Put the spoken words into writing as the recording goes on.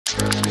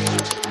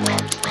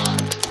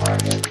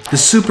The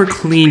super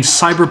clean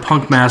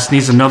cyberpunk mask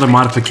needs another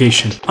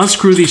modification.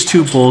 Unscrew these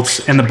two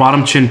bolts and the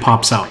bottom chin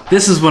pops out.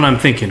 This is what I'm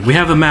thinking. We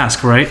have a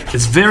mask, right?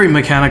 It's very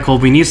mechanical.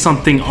 We need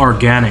something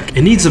organic.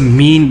 It needs a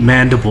mean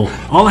mandible.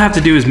 All I have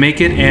to do is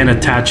make it and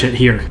attach it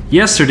here.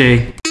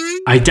 Yesterday,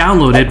 I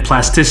downloaded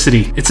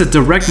Plasticity. It's a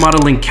direct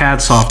modeling CAD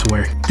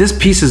software. This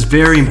piece is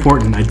very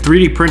important. I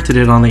 3D printed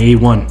it on the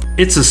A1.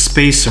 It's a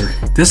spacer.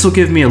 This will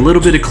give me a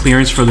little bit of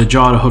clearance for the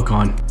jaw to hook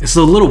on. It's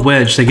a little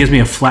wedge that gives me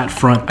a flat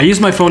front. I use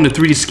my phone to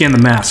 3D scan the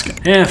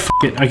mask. F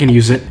it, I can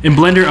use it. In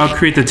Blender, I'll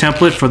create the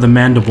template for the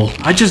mandible.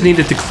 I just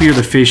needed to clear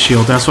the face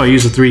shield. That's why I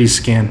use a 3D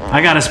scan.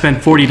 I gotta spend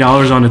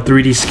 $40 on a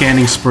 3D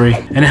scanning spray.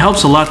 And it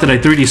helps a lot that I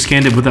 3D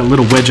scanned it with that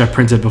little wedge I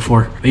printed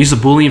before. I use the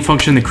Boolean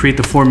function to create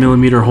the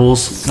 4mm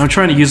holes. And I'm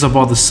trying to use up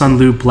all the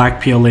Sunloop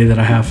black PLA that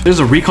I have. There's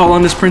a recall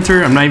on this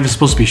printer. I'm not even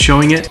supposed to be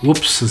showing it.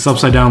 Whoops, it's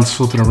upside down, it's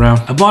flipping around.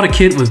 I bought a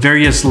kit with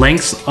various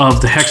lengths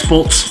of the hex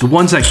bolts. The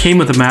ones that came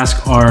with the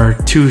mask are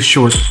too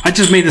short. I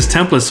just made this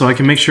template so I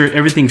can make sure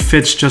everything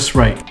fits just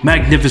right.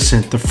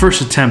 Magnificent, the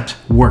first attempt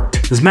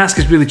worked. This mask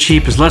is really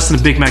cheap. It's less than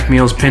a Big Mac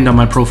meal. It's pinned on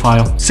my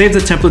profile. Save the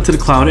template to the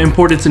cloud,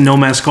 import it to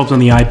Nomad Sculpt on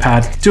the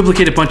iPad.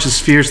 Duplicate a bunch of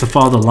spheres to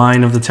follow the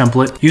line of the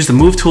template. Use the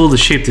move tool to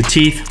shape the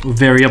teeth.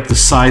 Vary up the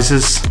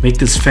sizes. Make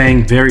this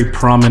fang very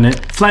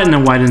prominent. Flatten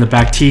and widen the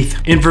back teeth.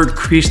 Invert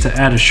crease to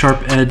add a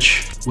sharp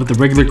edge. With the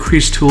regular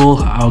crease tool,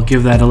 I'll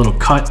give that a little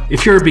cut.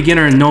 If you're a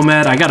beginner in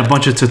Nomad, I got a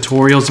bunch of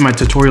tutorials in my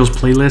tutorials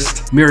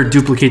playlist. Mirror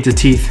duplicate the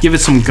teeth. Give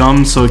it some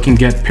gum so it can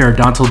get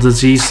periodontal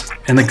disease.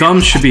 And the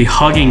gums should be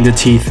hugging the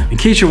teeth. In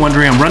case you're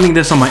wondering, I'm running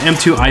this on my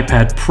M2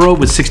 iPad Pro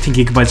with 16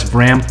 gigabytes of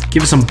RAM.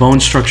 Give it some bone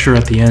structure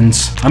at the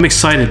ends. I'm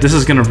excited. This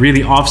is gonna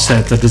really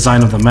offset the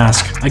design of the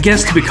mask. I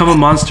guess to become a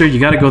monster, you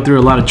gotta go through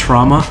a lot of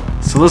trauma.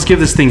 So let's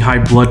give this thing high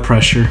blood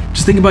pressure.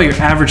 Just think about your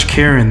average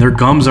Karen. Their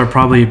gums are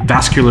probably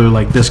vascular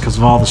like this because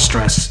of all the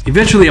stress.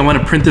 Eventually, I want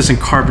to print this in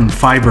carbon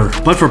fiber,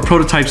 but for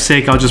prototype's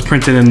sake, I'll just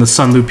print it in the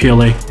Sunloop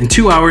PLA. In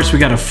 2 hours, we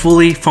got a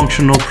fully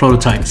functional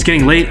prototype. It's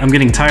getting late. I'm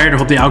getting tired. I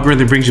hope the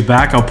algorithm brings you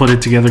back. I'll put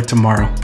it together tomorrow.